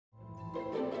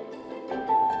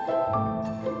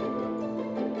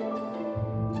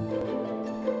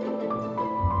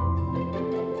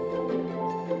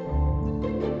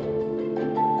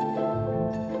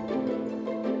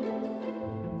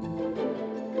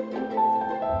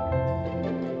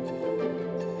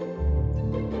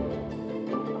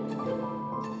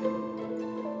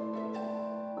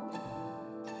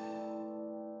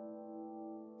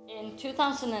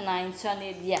2009,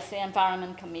 certainly, yes, the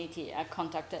Environment Committee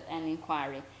conducted an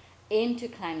inquiry into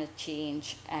climate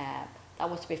change. That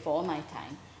was before my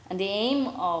time. And the aim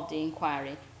of the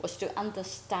inquiry was to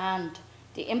understand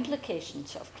the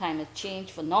implications of climate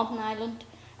change for Northern Ireland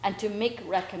and to make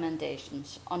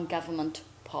recommendations on government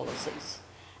policies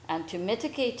and to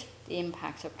mitigate the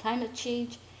impacts of climate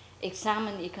change,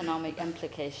 examine economic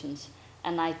implications,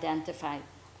 and identify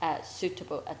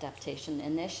suitable adaptation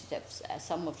initiatives. As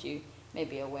some of you may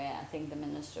be aware, I think the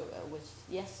Minister was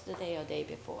yesterday or day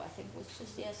before, I think it was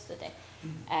just yesterday,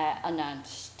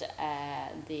 announced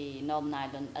the Northern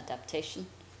Ireland Adaptation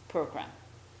Programme.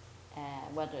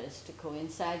 Whether it's to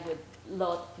coincide with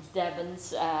Lord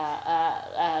Devon's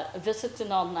visit to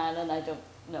Northern Ireland, I don't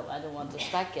know, I don't want to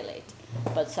speculate.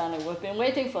 But certainly we've been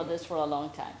waiting for this for a long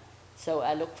time. So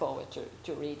I look forward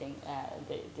to reading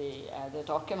the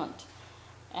document.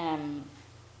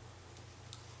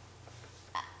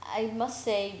 I must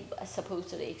say, I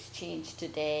suppose the exchange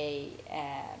today,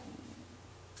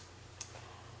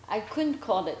 I couldn't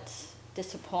call it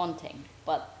disappointing,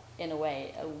 but in a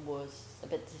way it was a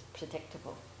bit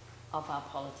predictable of our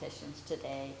politicians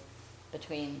today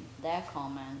between their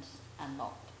comments and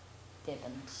Lord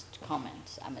Devon's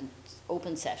comments. I mean, it's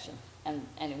open session and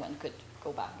anyone could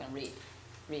go back and read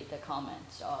the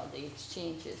comments or the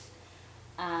exchanges.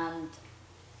 And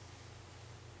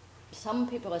some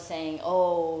people are saying,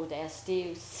 oh, they're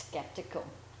still skeptical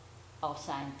of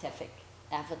scientific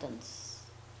evidence.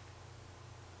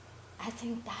 I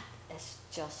think that is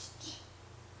just,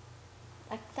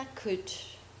 that could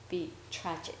be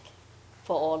tragic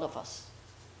for all of us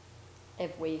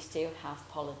if we still have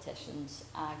politicians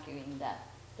arguing that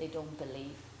they don't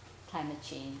believe climate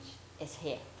change is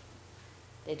here.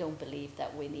 They don't believe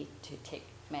that we need to take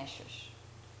measures,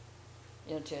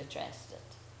 to address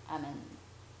it. I mean,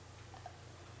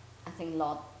 I think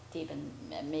Lord Devon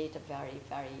made a very,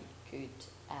 very good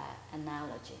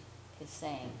analogy. He's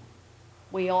saying,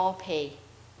 we all pay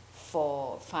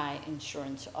for fire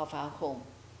insurance of our home,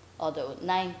 although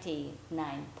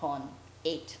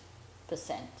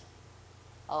 99.8%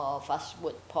 of us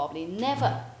would probably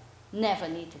never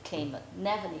need to claim it,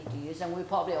 never need to use it, and we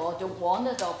probably all don't want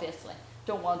it, obviously,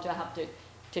 don't want to have to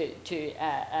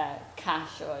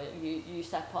cash or use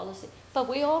that policy, but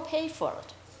we all pay for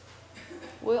it.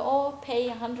 We all pay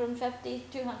 150,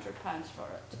 200 pounds for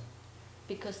it,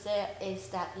 because there is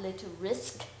that little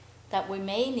risk that we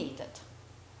may need it.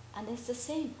 And it's the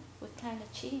same with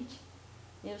climate change.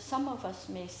 Some of us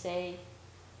may say,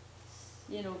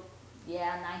 yeah,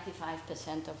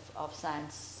 95% of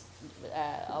science,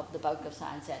 of the bulk of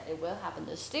science said it will happen.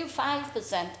 There's still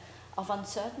 5% of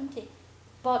uncertainty.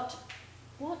 But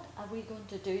what are we going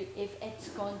to do if it's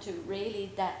going to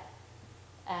really that,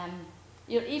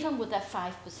 even with that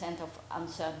 5% of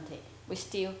uncertainty, we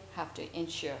still have to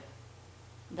ensure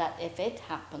that if it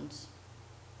happens,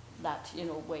 that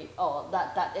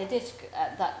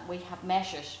that we have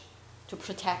measures to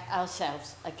protect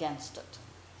ourselves against it.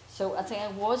 So I think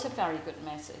it was a very good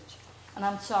message. And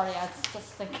I'm sorry, I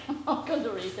just think I'm not going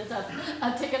to read it.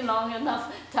 I've taken long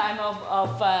enough time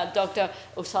of Dr.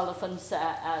 O'Sullivan's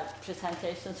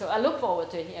presentation. So I look forward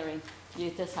to hearing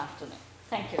you this afternoon.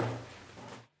 Thank you.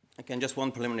 Again, just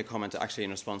one preliminary comment actually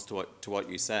in response to what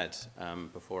you said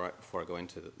before I go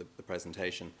into the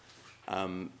presentation.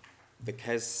 The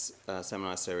KES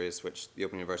seminar series, which the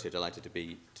Open University are delighted to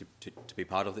be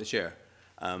part of this year,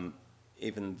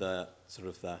 even the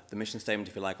mission statement,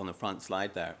 if you like, on the front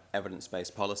slide there,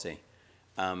 evidence-based policy.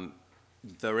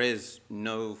 There is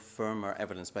no firmer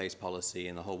evidence-based policy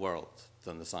in the whole world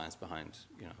than the science behind,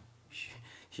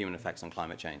 human effects on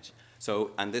climate change.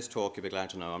 So, and this talk, you'll be glad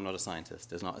to know, I'm not a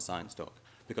scientist. It's not a science talk,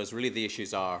 because really the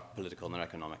issues are political and they're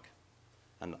economic,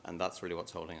 and that's really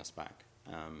what's holding us back.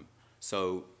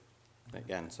 Thank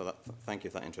you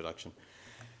for that introduction.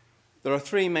 There are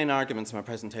three main arguments in my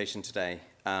presentation today,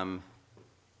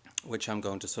 which I'm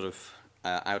going to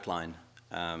outline.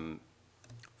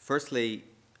 Firstly,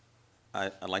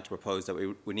 I'd like to propose that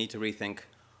we need to rethink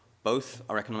both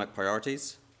our economic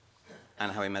priorities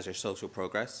and how we measure social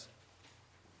progress.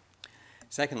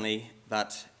 Secondly,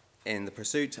 that in the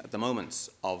pursuit at the moment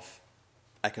of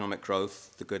economic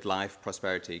growth, the good life,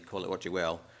 prosperity, call it what you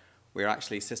will, we're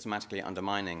actually systematically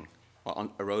undermining or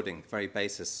eroding the very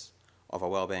basis of our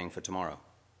well-being for tomorrow.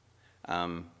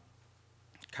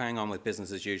 Carrying on with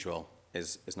business as usual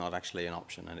is not actually an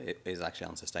option, and it is actually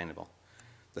unsustainable.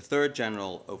 The third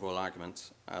general overall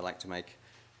argument I'd like to make,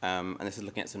 and this is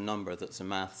looking at some numbers, some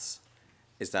maths,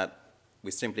 is that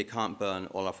we simply can't burn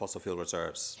all our fossil fuel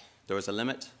reserves. There is a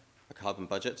limit, a carbon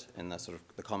budget in the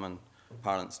common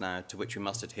parlance now, to which we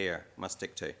must adhere, must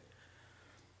stick to.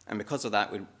 And because of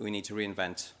that, we need to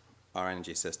reinvent our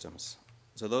energy systems.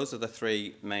 So those are the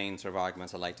three main sort of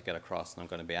arguments I'd like to get across, and I'm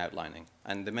going to be outlining.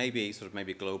 And they may be sort of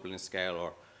maybe global in scale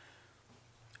or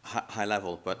high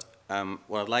level, but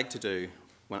what I'd like to do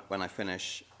when I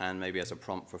finish, and maybe as a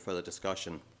prompt for further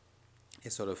discussion,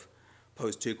 is sort of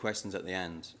pose two questions at the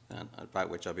end, about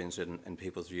which I'd be interested in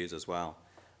people's views as well.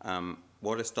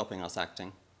 What is stopping us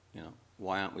acting? You know,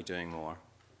 why aren't we doing more?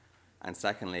 And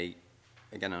secondly,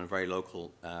 again, on a very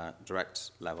local,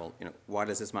 direct level, you know, why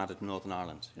does this matter to Northern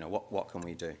Ireland? You know, what can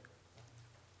we do?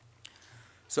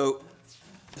 So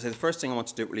the first thing I want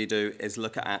to really do is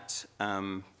look at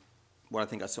what I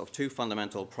think are sort of two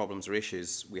fundamental problems or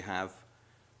issues we have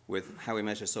with how we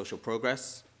measure social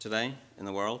progress today in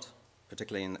the world,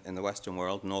 particularly in the Western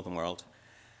world, Northern world,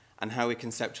 and how we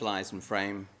conceptualize and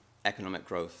frame economic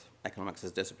growth, economics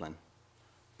as discipline.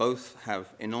 Both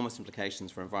have enormous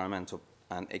implications for environmental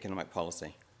and economic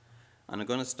policy. And I'm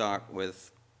going to start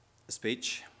with a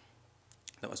speech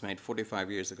that was made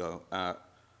 45 years ago.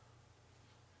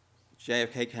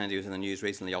 JFK Kennedy was in the news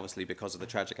recently, obviously because of the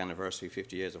tragic anniversary,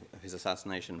 50 years of his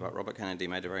assassination, but Robert Kennedy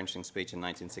made a very interesting speech in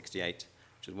 1968,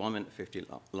 which is 1 minute 50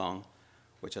 long,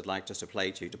 which I'd like just to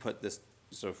play to you to put this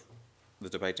sort of the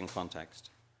debate in context.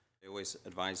 I always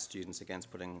advise students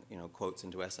against putting, you know, quotes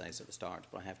into essays at the start,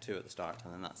 but I have two at the start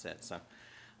and then that's it. So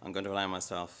I'm going to allow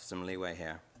myself some leeway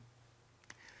here.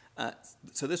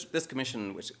 So this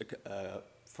commission, which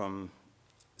from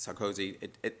Sarkozy,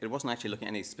 it wasn't actually looking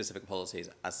at any specific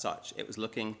policies as such. It was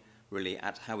looking really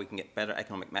at how we can get better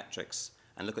economic metrics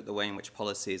and look at the way in which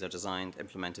policies are designed,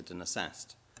 implemented, and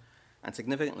assessed. And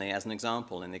significantly, as an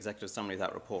example, in the executive summary of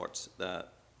that report,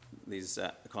 these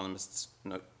economists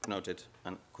noted,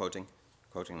 and quoting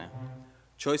now,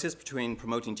 choices between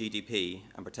promoting GDP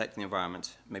and protecting the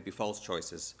environment may be false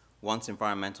choices once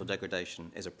environmental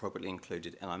degradation is appropriately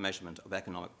included in our measurement of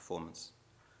economic performance.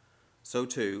 So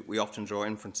too, we often draw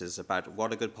inferences about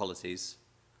what are good policies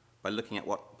by looking at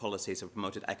what policies have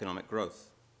promoted economic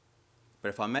growth. But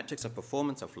if our metrics of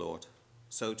performance are flawed,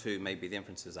 so too may be the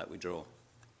inferences that we draw.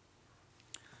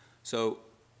 So,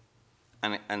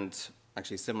 and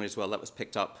actually similarly as well, that was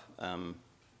picked up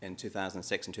in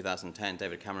 2006 and 2010.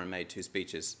 David Cameron made two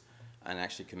speeches and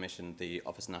actually commissioned the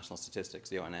Office of National Statistics,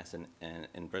 the ONS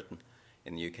in Britain,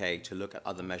 in the UK, to look at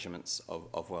other measurements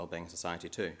of well-being in society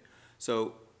too.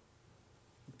 So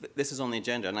this is on the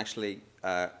agenda, and actually,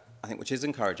 I think which is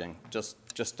encouraging,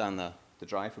 just down the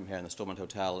drive from here in the Stormont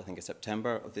Hotel, I think in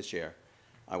September of this year,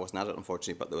 I wasn't at it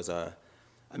unfortunately, but there was a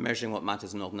Measuring What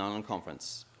Matters in Northern Ireland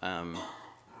conference,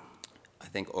 I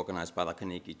think organised by the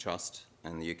Carnegie Trust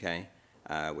in the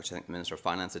UK, which I think the Minister of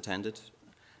Finance attended.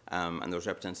 And there was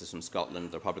representatives from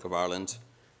Scotland, the Republic of Ireland,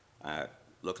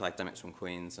 local academics from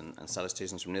Queen's and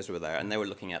statisticians from NISR were there, and they were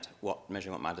looking at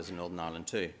measuring what matters in Northern Ireland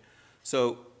too.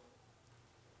 So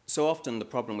often the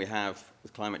problem we have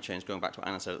with climate change, going back to what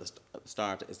Anna said at the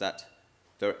start, is that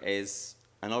there is,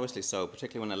 and obviously so,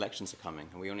 particularly when elections are coming,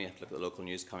 and we only have to look at the local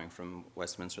news coming from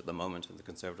Westminster at the moment with the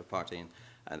Conservative Party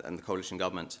and the coalition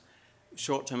government,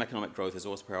 short-term economic growth is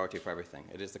always a priority for everything.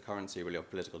 It is the currency, really, of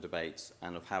political debates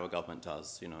and of how a government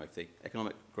does. You know, if the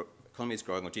economy is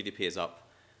growing or GDP is up,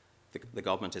 the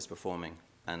government is performing,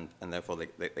 and therefore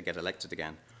they get elected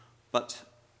again. But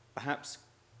perhaps,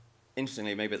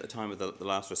 interestingly, maybe at the time of the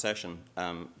last recession,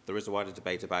 there is a wider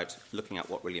debate about looking at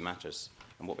what really matters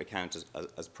and what we count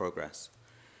as progress.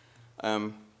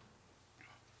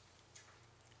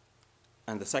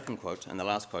 And the second quote, and the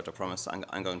last quote I promise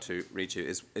I'm going to read you,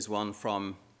 is one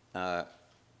from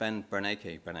Ben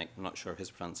Bernanke. I'm not sure of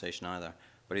his pronunciation either,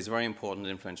 but he's a very important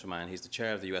and influential man. He's the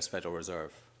chair of the US Federal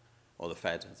Reserve, or the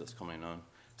Fed, as it's commonly known.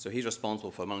 So he's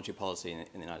responsible for monetary policy in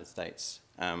the United States.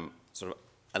 Sort of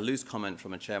a loose comment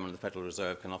from a chairman of the Federal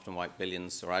Reserve can often wipe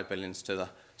billions or add billions to the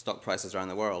stock prices around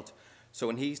the world. So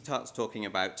when he starts talking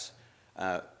about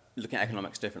looking at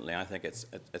economics differently, I think it's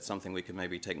something we could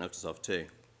maybe take notice of too.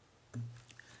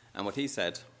 And what he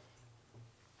said,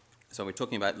 so we're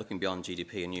talking about looking beyond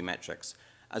GDP and new metrics.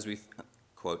 As we,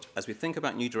 quote, as we think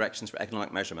about new directions for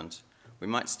economic measurement, we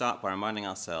might start by reminding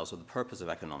ourselves of the purpose of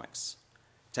economics.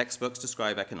 Textbooks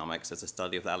describe economics as the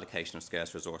study of the allocation of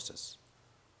scarce resources.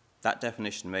 That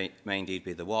definition may indeed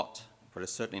be the what, but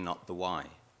it's certainly not the why.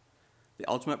 The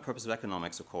ultimate purpose of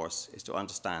economics, of course, is to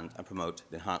understand and promote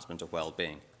the enhancement of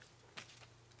well-being.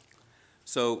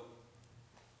 So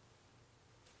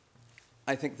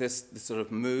I think this sort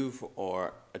of move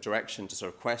or a direction to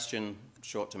sort of question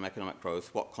short-term economic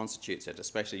growth, what constitutes it,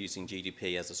 especially using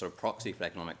GDP as a sort of proxy for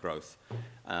economic growth,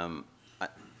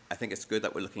 I think it's good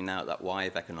that we're looking now at that why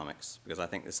of economics, because I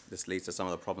think this leads to some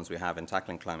of the problems we have in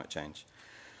tackling climate change.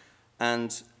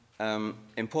 And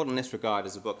Important in this regard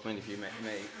is a book many of you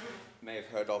may have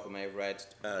heard of or may have read.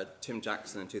 Tim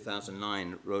Jackson in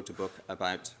 2009 wrote a book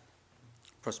about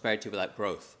prosperity without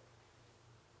growth,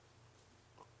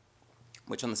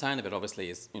 which on the sound of it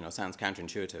obviously is, sounds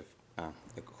counterintuitive.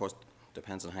 Of course,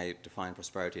 depends on how you define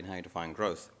prosperity and how you define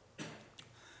growth.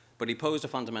 But he posed a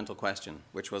fundamental question,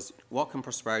 which was, what can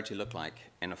prosperity look like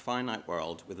in a finite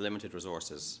world with limited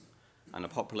resources and a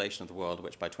population of the world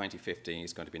which by 2050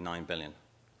 is going to be 9 billion?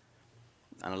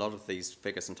 And a lot of these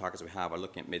figures and targets we have are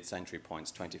looking at mid-century points,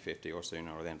 2050 or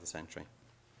sooner, or the end of the century.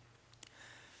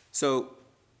 So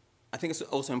I think it's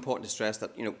also important to stress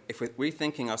that, if we're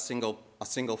rethinking our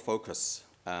single focus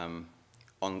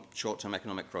on short-term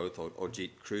economic growth or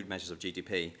crude measures of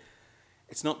GDP,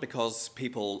 it's not because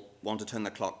people want to turn the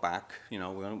clock back, we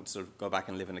want to sort of go back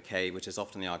and live in a cave, which is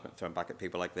often the argument thrown back at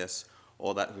people like this,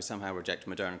 or that we somehow reject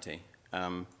modernity.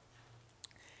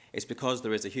 It's because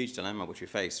there is a huge dilemma which we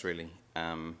face, really,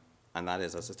 and that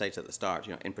is, as I stated at the start,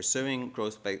 in pursuing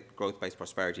growth-based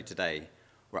prosperity today,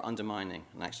 we're undermining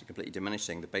and actually completely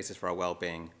diminishing the basis for our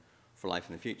well-being for life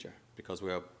in the future, because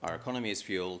our economy is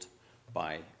fueled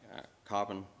by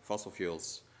carbon, fossil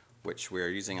fuels, which we're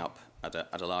using up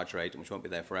at a large rate and which won't be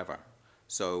there forever.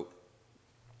 So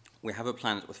we have a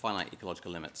planet with finite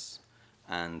ecological limits,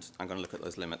 and I'm going to look at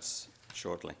those limits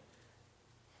shortly.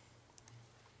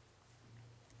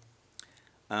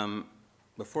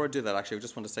 Before I do that, actually, I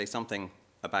just want to say something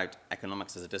about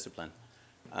economics as a discipline.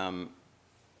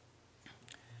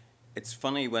 It's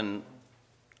funny when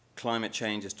climate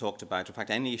change is talked about, in fact,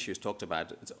 any issue is talked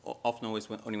about, it's often always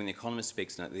only when the economist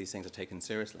speaks that these things are taken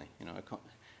seriously.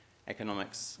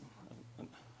 Economics, I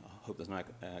hope there's no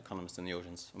economists in the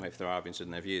audience, or maybe if there are, I'll be interested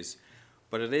in their views.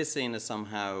 But it is seen as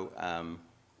somehow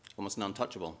almost an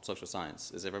untouchable social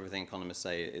science, as if everything economists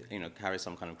say carries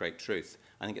some kind of great truth.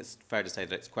 I think it's fair to say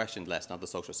that it's questioned less than other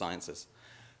social sciences.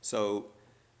 So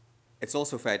it's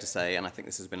also fair to say, and I think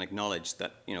this has been acknowledged,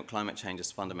 that climate change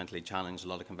has fundamentally challenged a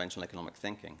lot of conventional economic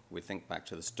thinking. We think back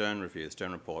to the Stern Review, the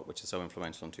Stern Report, which is so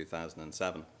influential in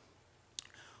 2007,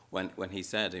 when he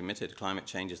admitted climate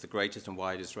change is the greatest and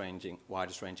widest ranging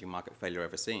market failure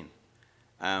ever seen.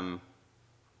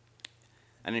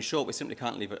 And in short, we simply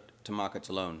can't leave it to markets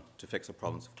alone to fix the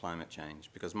problems of climate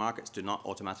change, because markets do not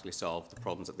automatically solve the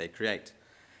problems that they create.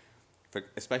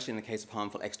 Especially in the case of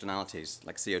harmful externalities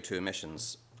like CO2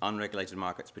 emissions, unregulated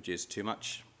markets produce too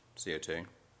much CO2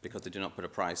 because they do not put a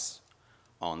price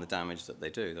on the damage that they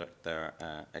do, their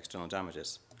external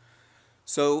damages.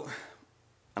 So,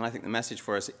 and I think the message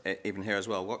for us even here as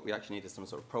well, what we actually need is some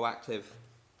sort of proactive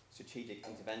strategic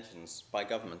interventions by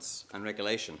governments and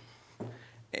regulation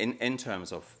in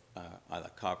terms of either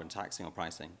carbon taxing or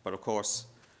pricing. But of course,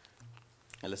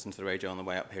 I listened to the radio on the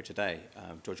way up here today.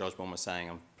 George Osborne was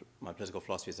saying, my political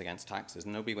philosophy is against taxes.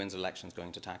 Nobody wins elections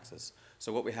going to taxes.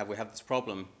 So what we have this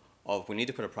problem of we need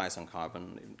to put a price on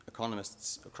carbon.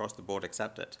 Economists across the board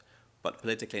accept it. But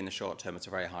politically, in the short term, it's a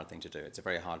very hard thing to do. It's a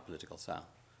very hard political sell.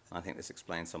 And I think this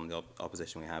explains some of the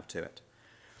opposition we have to it.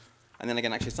 And then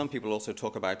again, actually, some people also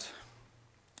talk about,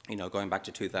 going back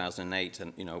to 2008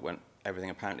 and, when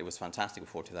everything apparently was fantastic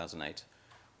before 2008.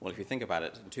 Well, if you think about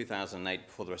it, in 2008,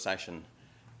 before the recession,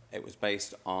 it was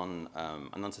based on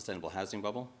an unsustainable housing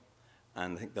bubble.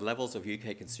 And I think the levels of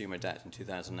UK consumer debt in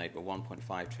 2008 were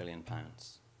 £1.5 trillion,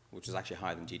 which was actually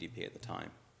higher than GDP at the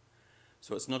time.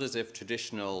 So it's not as if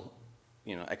traditional,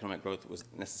 economic growth was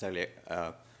necessarily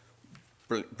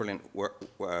brilliant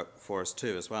work for us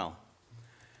too as well.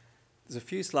 There's a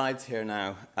few slides here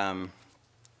now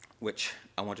which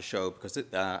I want to show, because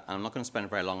I'm not going to spend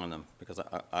very long on them because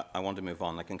I want to move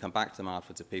on. I can come back to them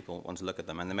afterwards if people want to look at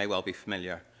them, and they may well be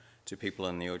familiar to people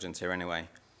in the audience here anyway.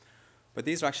 But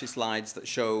these are actually slides that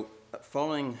show that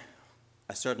following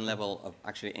a certain level of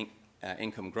actually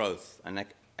income growth and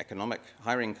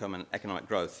higher income and economic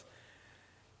growth,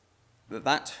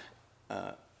 that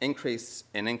increase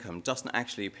in income doesn't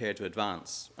actually appear to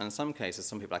advance. And in some cases,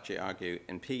 some people actually argue,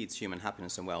 impedes human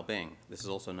happiness and well-being. This is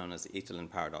also known as the Easterlin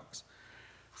paradox.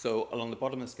 So along the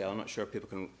bottom of the scale, I'm not sure if people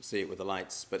can see it with the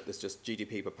lights, but there's just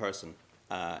GDP per person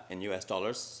in US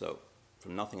dollars, so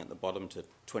from nothing at the bottom to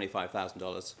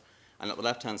 $25,000. And at the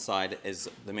left-hand side is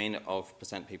the mean of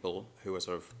percent people who are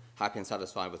sort of happy and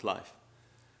satisfied with life.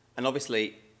 And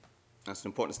obviously, that's an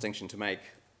important distinction to make.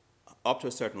 Up to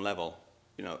a certain level,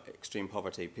 extreme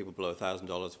poverty, people below $1,000,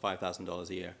 $5,000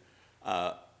 a year,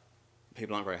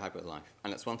 people aren't very happy with life.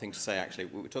 And it's one thing to say, actually,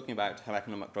 we were talking about how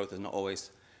economic growth is not always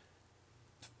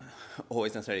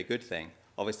necessarily a good thing.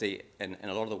 Obviously, in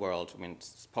a lot of the world,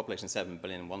 population 7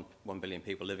 billion, 1 billion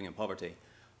people living in poverty,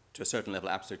 to a certain level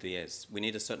absolutely is. We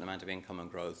need a certain amount of income and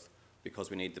growth because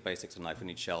we need the basics in life. We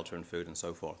need shelter and food and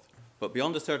so forth. But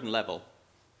beyond a certain level,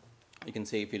 you can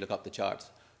see if you look up the chart,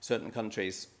 certain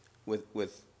countries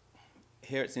with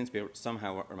here it seems to be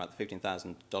somehow around the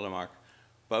 $15,000 mark,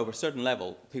 but over a certain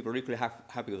level, people are equally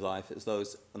happy with life as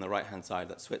those on the right-hand side,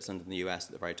 that's Switzerland and the US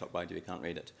at the very top right, if you can't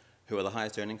read it, who are the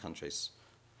highest earning countries.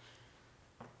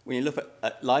 When you look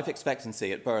at life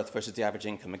expectancy at birth versus the average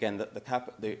income, again,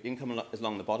 the income is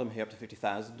along the bottom here up to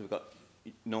 50,000. We've got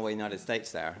Norway, United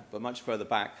States there, but much further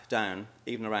back down,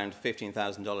 even around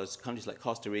 $15,000, countries like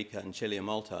Costa Rica and Chile and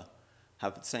Malta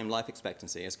have the same life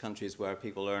expectancy as countries where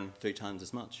people earn 3 times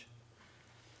as much.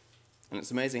 And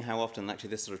it's amazing how often actually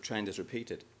this sort of trend is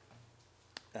repeated.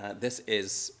 This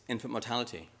is infant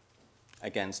mortality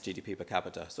against GDP per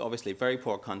capita. So obviously very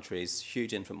poor countries,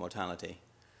 huge infant mortality.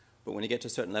 But when you get to a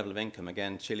certain level of income,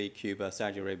 again, Chile, Cuba,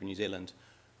 Saudi Arabia, New Zealand,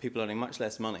 people earning much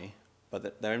less money,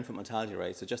 but their infant mortality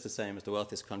rates are just the same as the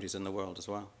wealthiest countries in the world as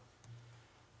well.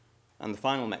 And the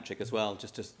final metric as well,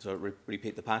 just to sort of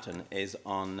repeat the pattern, is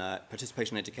on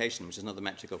participation in education, which is another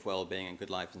metric of well-being and good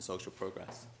life and social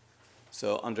progress.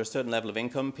 So under a certain level of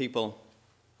income, people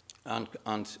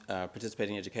aren't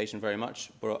participating in education very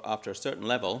much, but after a certain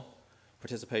level,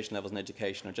 participation levels in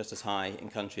education are just as high in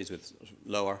countries with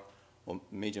lower or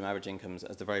medium average incomes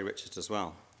as the very richest as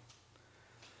well.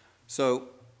 So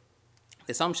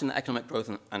the assumption that economic growth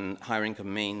and higher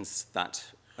income means that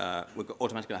we're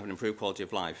automatically have an improved quality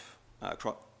of life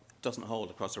doesn't hold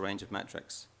across a range of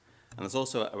metrics. And there's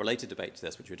also a related debate to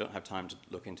this, which we don't have time to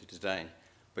look into today,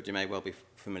 but you may well be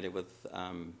familiar with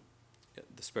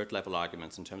the spirit level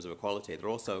arguments in terms of equality. There are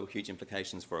also huge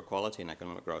implications for equality and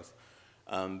economic growth,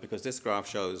 because this graph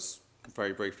shows,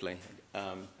 very briefly,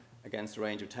 against a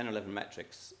range of 10 or 11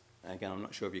 metrics. Again, I'm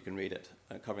not sure if you can read it,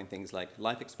 covering things like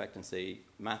life expectancy,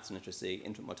 maths and literacy,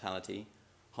 infant mortality,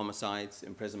 homicides,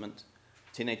 imprisonment,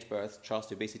 teenage birth,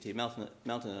 trust, obesity, mental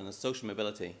illness, social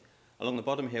mobility. Along the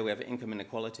bottom here, we have income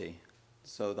inequality.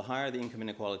 So the higher the income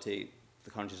inequality,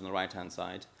 the countries on the right-hand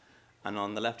side, and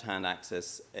on the left-hand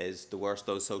axis is the worse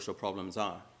those social problems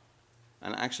are.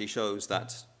 And it actually shows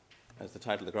that, as the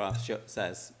title of the graph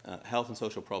says, health and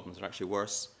social problems are actually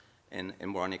worse in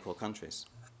more unequal countries.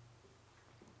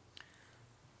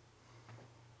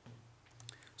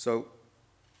 So,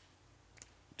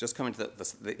 just coming to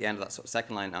the end of that sort of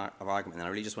second line of argument, and I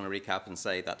really just want to recap and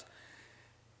say that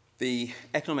the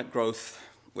economic growth,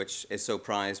 which is so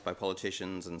prized by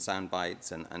politicians and sound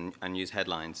bites and news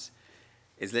headlines,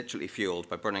 is literally fueled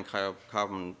by burning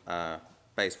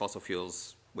carbon-based fossil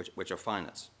fuels, which are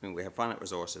finite. I mean, we have finite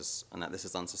resources, and that this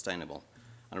is unsustainable.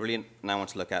 And I really now want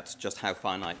to look at just how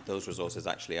finite those resources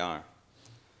actually are.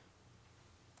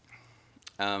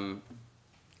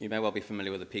 You may well be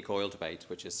familiar with the peak oil debate,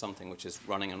 which is something which is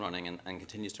running and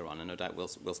continues to run, and no doubt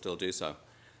will still do so.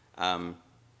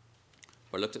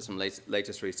 We looked at some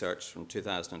latest research from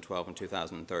 2012 and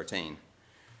 2013.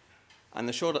 And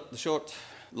the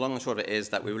long and short of it is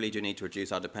that we really do need to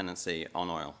reduce our dependency on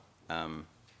oil.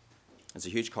 There's a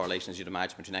huge correlation, as you'd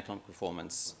imagine, between economic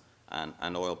performance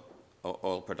and oil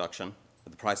production,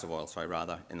 the price of oil, sorry,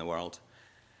 rather, in the world.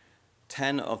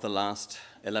 10 of the last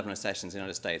 11 recessions in the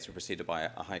United States were preceded by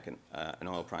a hike in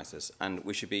oil prices. And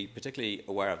we should be particularly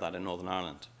aware of that in Northern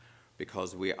Ireland,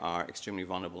 because we are extremely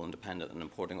vulnerable and dependent on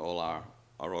importing all our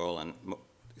oil, and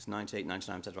it's 98,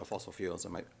 99% of our fossil fuels.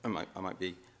 I might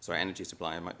be, sorry, energy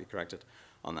supply, I might be corrected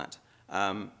on that.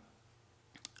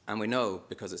 And we know,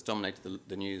 because it's dominated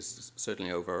the news,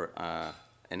 certainly over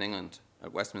in England,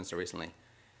 at Westminster recently,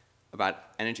 about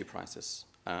energy prices.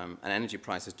 And energy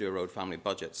prices do erode family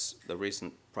budgets. The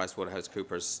recent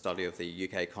PricewaterhouseCoopers study of the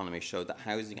UK economy showed that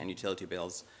housing and utility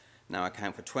bills now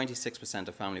account for 26%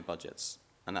 of family budgets,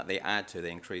 and that they add to the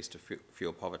increase to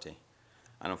fuel poverty.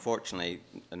 And unfortunately,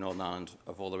 Northern Ireland,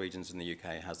 of all the regions in the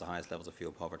UK, has the highest levels of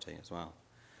fuel poverty as well.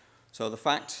 So the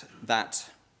fact that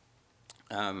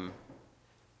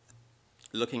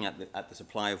looking at the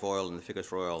supply of oil and the figures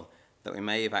for oil, that we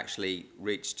may have actually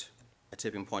reached a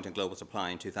tipping point in global supply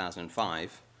in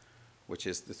 2005, which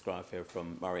is this graph here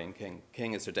from Murray and King.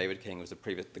 King is Sir David King, who was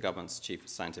the government's chief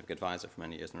scientific advisor for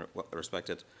many years and a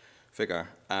respected figure.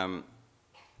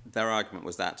 Their argument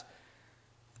was that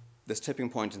this tipping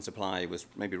point in supply was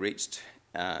maybe reached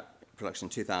production in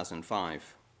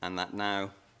 2005, and that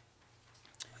now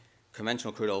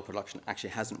conventional crude oil production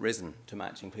actually hasn't risen to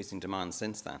match increasing demand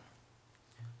since then.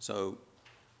 So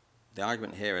the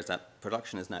argument here is that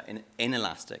production is now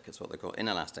inelastic, it's what they call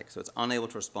inelastic, so it's unable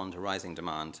to respond to rising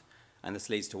demand, and this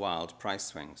leads to wild price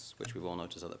swings, which we've all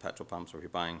noticed at the petrol pumps or if you're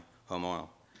buying home oil.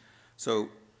 So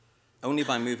only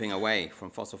by moving away from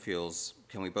fossil fuels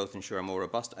can we both ensure a more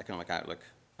robust economic outlook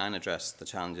and address the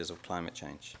challenges of climate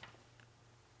change.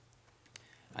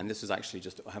 And this is actually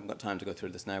just, I haven't got time to go through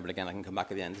this now, but again, I can come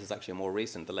back at the end. This is actually more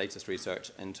recent, the latest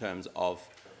research in terms of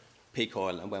peak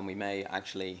oil and when we may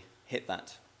actually hit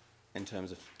that in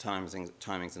terms of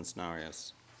timings and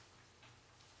scenarios.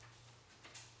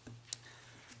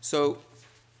 So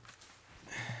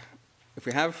if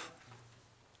we have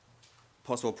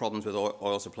possible problems with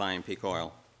oil supply and peak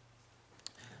oil,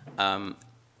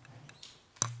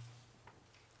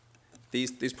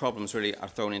 these problems really are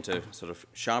thrown into sort of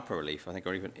sharper relief, I think,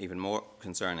 or even more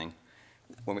concerning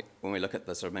when we look at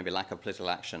the sort of maybe lack of political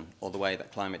action or the way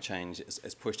that climate change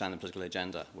is pushed down the political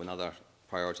agenda when other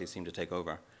priorities seem to take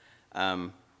over.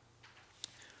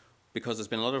 Because there's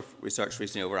been a lot of research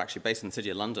recently over, actually based in the City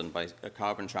of London by a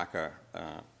carbon tracker,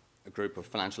 a group of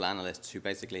financial analysts who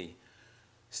basically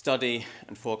study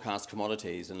and forecast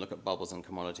commodities and look at bubbles in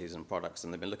commodities and products,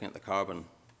 and they've been looking at the carbon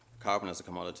as a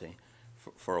commodity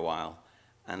for a while,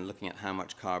 and looking at how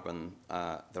much carbon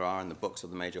there are in the books of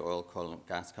the major oil, coal, and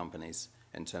gas companies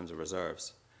in terms of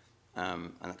reserves.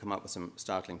 And I've come up with some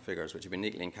startling figures, which have been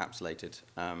neatly encapsulated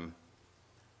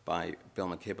by Bill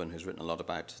McKibben, who's written a lot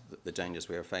about the dangers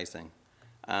we are facing.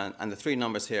 And the three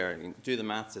numbers here, you can do the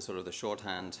maths, is sort of the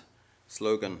shorthand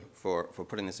slogan for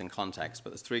putting this in context, but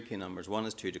there's three key numbers. One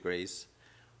is 2 degrees,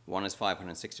 one is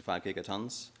 565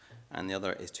 gigatons, and the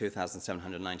other is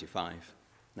 2,795.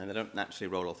 Now, they don't naturally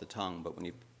roll off the tongue, but when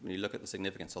you look at the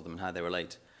significance of them and how they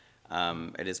relate,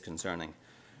 it is concerning.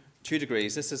 2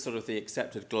 degrees, this is sort of the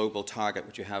accepted global target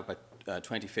which you have by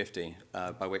 2050,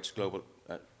 by which global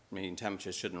mean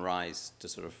temperatures shouldn't rise to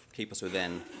sort of keep us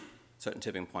within certain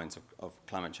tipping points of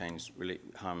climate change really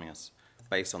harming us,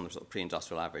 based on the sort of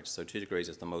pre-industrial average. So 2 degrees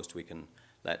is the most we can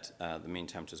let the mean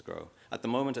temperatures grow. At the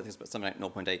moment, I think it's something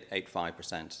like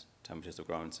 0.885% temperatures have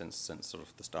grown since sort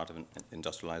of the start of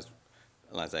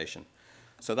industrialization.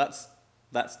 So that's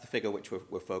the figure which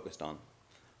we're focused on.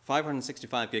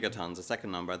 565 gigatons, the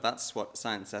second number, that's what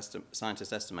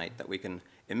scientists estimate that we can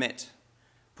emit,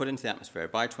 put into the atmosphere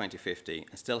by 2050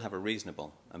 and still have a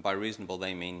reasonable, and by reasonable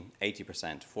they mean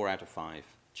 80%, 4 out of 5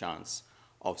 chance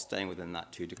of staying within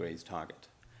that 2 degrees target.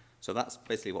 So that's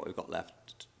basically what we've got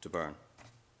left to burn.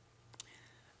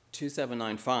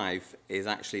 2795 is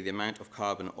actually the amount of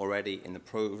carbon already in the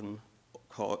proven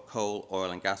coal,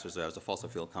 oil, and gas reserves of fossil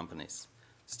fuel companies,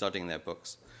 studying their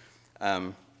books.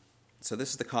 So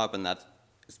this is the carbon that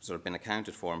has sort of been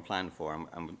accounted for and planned for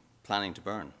and planning to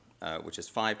burn, which is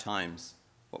 5 times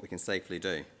what we can safely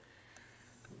do.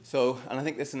 So, and I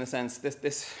think this, in a sense,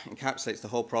 this encapsulates the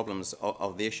whole problems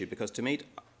of the issue, because to meet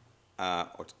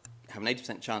or to have an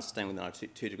 80% chance of staying within our 2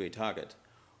 degree target,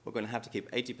 we're going to have to keep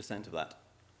 80% of that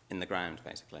in the ground,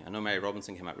 basically. I know Mary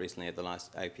Robinson came out recently at the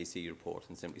last IPCC report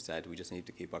and simply said we just need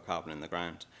to keep our carbon in the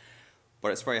ground.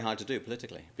 But it's very hard to do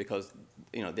politically, because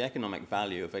the economic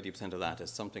value of 80% of that is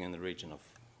something in the region of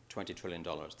 $20 trillion.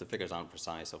 The figures aren't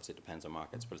precise, obviously it depends on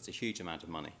markets, but it's a huge amount of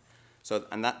money. So,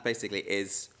 and that basically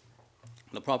is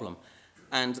the problem.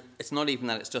 And it's not even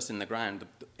that it's just in the ground.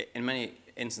 In many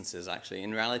instances, actually,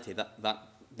 in reality,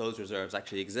 those reserves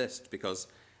actually exist, because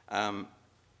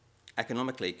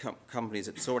economically, companies,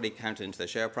 it's already counted into their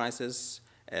share prices.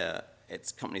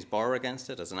 It's companies borrow against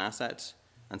it as an asset,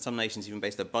 and some nations even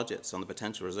base their budgets on the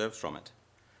potential reserves from it.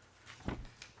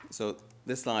 So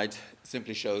this slide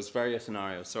simply shows various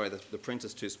scenarios. Sorry, the print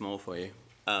is too small for you.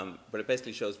 But it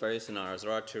basically shows various scenarios.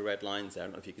 There are 2 red lines there. I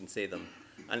don't know if you can see them.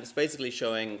 And it's basically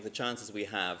showing the chances we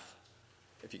have.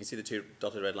 If you can see the 2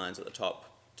 dotted red lines at the top,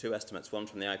 2 estimates, one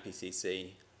from the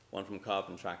IPCC, one from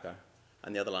Carbon Tracker,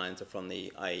 and the other lines are from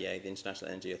the IEA, the International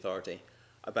Energy Authority,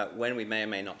 about when we may or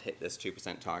may not hit this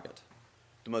 2% target.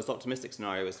 The most optimistic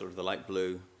scenario is sort of the light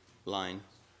blue line.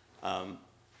 But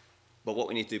what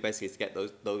we need to do basically is to get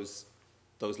those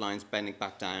lines bending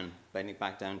back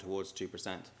down towards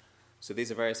 2%. So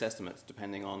these are various estimates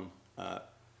depending on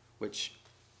which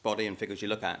body and figures you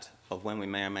look at of when we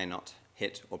may or may not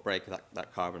hit or break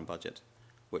that carbon budget,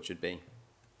 which would be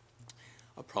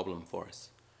a problem for us.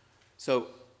 So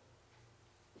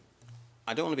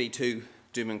I don't want to be too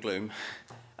doom and gloom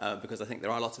because I think there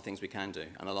are lots of things we can do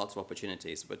and there are lots of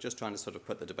opportunities, but just trying to sort of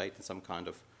put the debate in some kind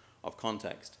of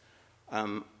context.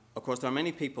 Of course, there are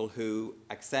many people who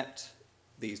accept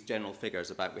these general figures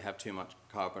about we have too much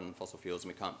carbon, fossil fuels,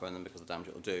 and we can't burn them because of the damage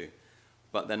it will do.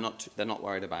 But they're not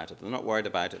worried about it. They're not worried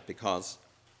about it because,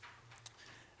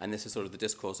 and this is sort of the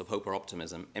discourse of hope or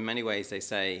optimism, in many ways they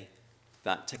say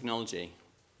that technology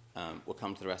will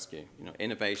come to the rescue.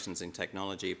 Innovations in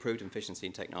technology, improved efficiency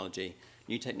in technology,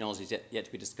 new technologies yet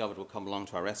to be discovered will come along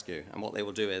to our rescue. And what they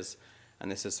will do is,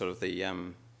 and this is sort of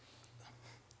the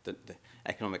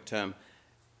economic term,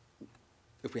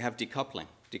 if we have decoupling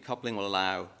will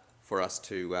allow for us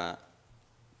to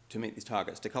to meet these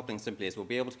targets. Decoupling simply is we'll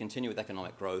be able to continue with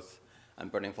economic growth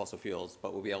and burning fossil fuels,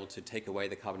 but we'll be able to take away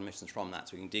the carbon emissions from that.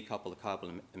 So we can decouple the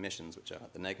carbon emissions, which are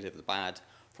the negative, the bad,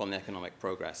 from the economic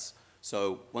progress.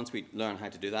 So once we learn how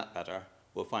to do that better,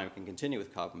 we'll find we can continue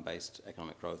with carbon-based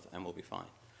economic growth and we'll be fine.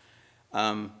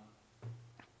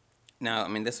 Now, I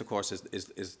mean, this, of course, is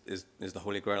the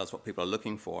holy grail. It's what people are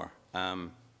looking for.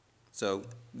 So,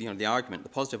 the argument, the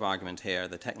positive argument here,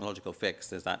 the technological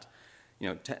fix is that,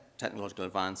 technological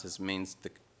advances means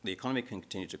the economy can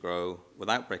continue to grow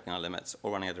without breaking our limits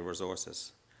or running out of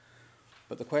resources.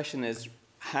 But the question is,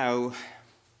 how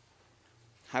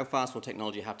fast will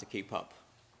technology have to keep up?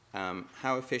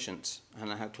 How efficient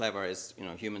and how clever is,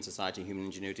 human society, human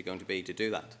ingenuity going to be to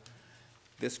do that?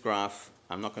 This graph,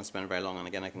 I'm not going to spend very long on,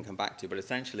 again, I can come back to, but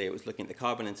essentially it was looking at the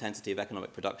carbon intensity of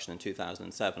economic production in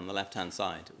 2007 on the left-hand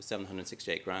side. It was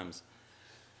 768 grams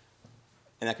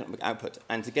in economic output.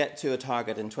 And to get to a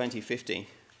target in 2050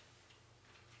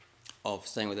 of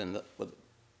staying within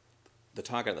the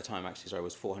target at the time, actually, sorry,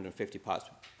 was 450 parts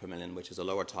per million, which is a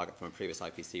lower target from a previous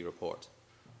IPC report.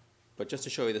 But just to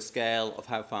show you the scale of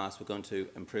how fast we're going to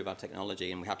improve our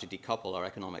technology and we have to decouple our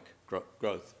economic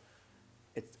growth,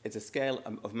 it's a scale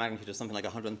of magnitude of something like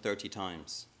 130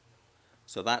 times.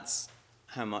 So that's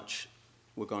how much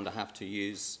we're going to have to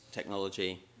use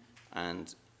technology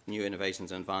and new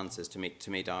innovations and advances to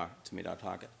meet our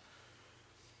target.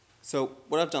 So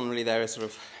what I've done really there is sort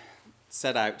of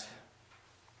set out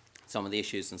some of the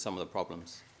issues and some of the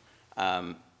problems.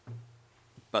 And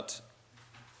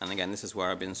again, this is where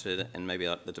I've been interested in maybe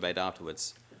the debate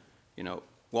afterwards.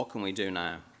 What can we do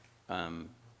now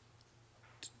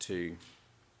to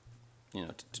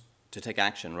take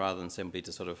action rather than simply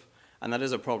to sort of, and that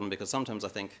is a problem because sometimes I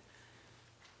think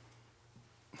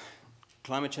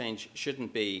climate change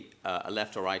shouldn't be a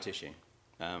left or right issue.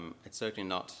 It's certainly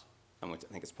not, and I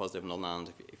think it's positive in Northern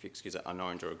Ireland, if you excuse it, an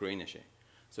orange or a green issue.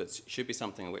 So it should be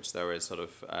something in which there is sort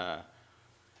of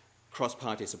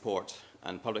cross-party support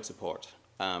and public support,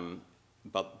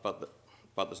 but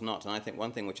there's not. And I think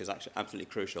one thing which is actually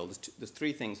absolutely crucial, there's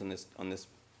three things on this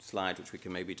slide which we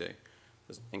can maybe do.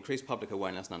 There's increased public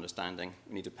awareness and understanding.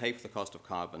 We need to pay for the cost of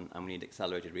carbon, and we need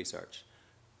accelerated research.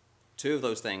 Two of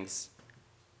those things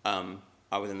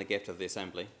are within the gift of the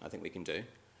Assembly, I think we can do.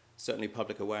 Certainly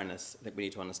public awareness, I think we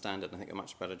need to understand it, and I think a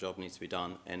much better job needs to be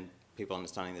done in people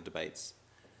understanding the debates.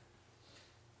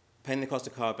 Paying the cost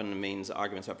of carbon means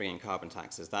arguments about bringing carbon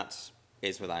taxes. That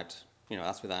is without,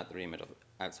 that's without the remit,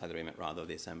 outside the remit rather of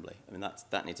the Assembly. I mean,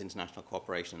 that needs international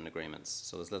cooperation and agreements,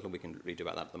 so there's little we can really do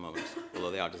about that at the moment,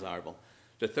 although they are desirable.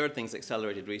 The third thing is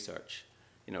accelerated research.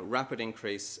 Rapid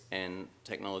increase in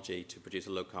technology to produce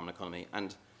a low-carbon economy.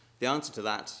 And the answer to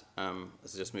that,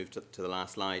 as I just moved to the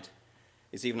last slide,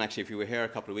 is even actually, if you were here a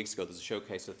couple of weeks ago, there's a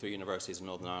showcase of 3 universities in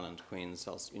Northern Ireland, Queen's,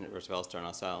 University of Ulster and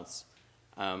ourselves.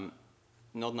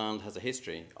 Northern Ireland has a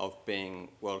history of being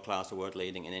world-class or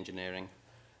world-leading in engineering,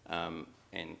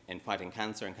 in fighting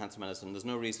cancer and cancer medicine. There's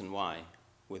no reason why,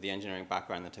 with the engineering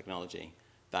background and the technology,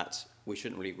 that we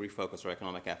shouldn't really refocus our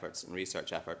economic efforts and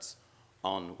research efforts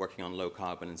on working on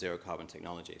low-carbon and zero-carbon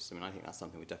technologies. I mean, I think that's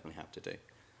something we definitely have to do.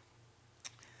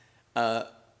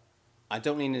 I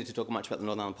don't really need to talk much about the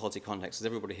Northern Ireland policy context, because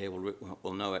everybody here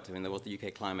will know it. I mean, there was the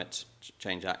UK Climate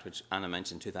Change Act, which Anna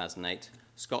mentioned in 2008.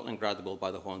 Scotland grabbed the bull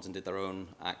by the horns and did their own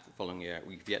act the following year.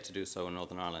 We've yet to do so in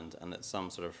Northern Ireland, and that's some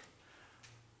sort of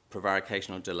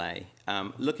prevarication or delay.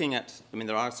 Looking at, I mean,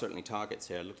 there are certainly targets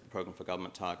here. Look at the Programme for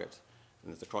Government target,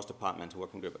 and there's the cross-departmental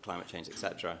working group at climate change,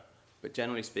 etc. But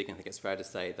generally speaking, I think it's fair to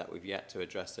say that we've yet to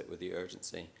address it with the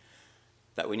urgency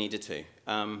that we needed to.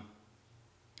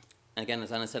 And again,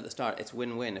 as Anna said at the start, it's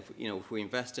win-win. If we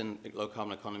invest in a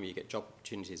low-carbon economy, you get job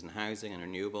opportunities in housing and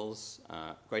renewables,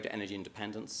 greater energy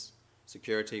independence,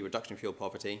 security, reduction in fuel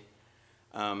poverty.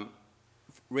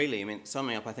 Really, I mean,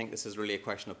 summing up, I think this is really a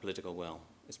question of political will.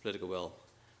 It's political will,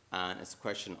 and it's a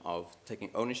question of taking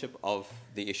ownership of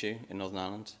the issue in Northern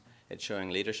Ireland. It's showing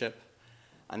leadership,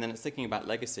 and then it's thinking about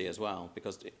legacy as well,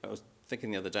 because I was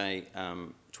thinking the other day,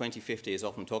 2050 is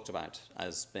often talked about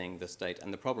as being the state,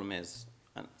 and the problem is,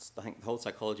 and I think the whole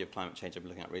psychology of climate change I've been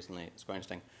looking at recently, it's quite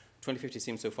interesting. 2050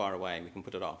 seems so far away, we can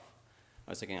put it off.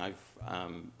 I was thinking,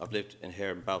 I've lived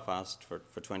here in Belfast for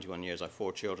 21 years. I have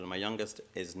 4 children. My youngest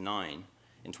is 9.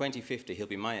 In 2050, he'll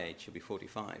be my age. He'll be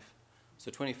 45.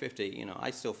 So 2050,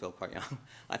 I still feel quite young.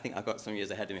 I think I've got some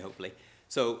years ahead of me, hopefully.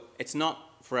 So it's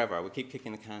not forever. We keep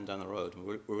kicking the can down the road, and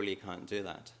we really can't do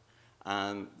that.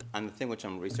 And the thing which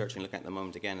I'm researching, looking at the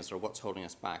moment again, is sort of what's holding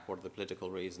us back. What are the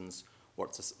political reasons?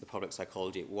 What's the public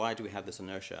psychology? Why do we have this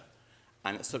inertia?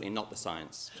 And it's certainly not the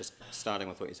science, just starting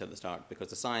with what you said at the start, because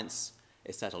the science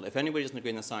is settled. If anybody doesn't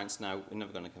agree in the science now, we're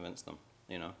never going to convince them.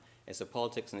 You know, it's the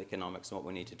politics and economics and what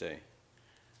we need to do.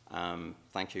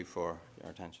 Thank you for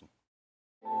your attention.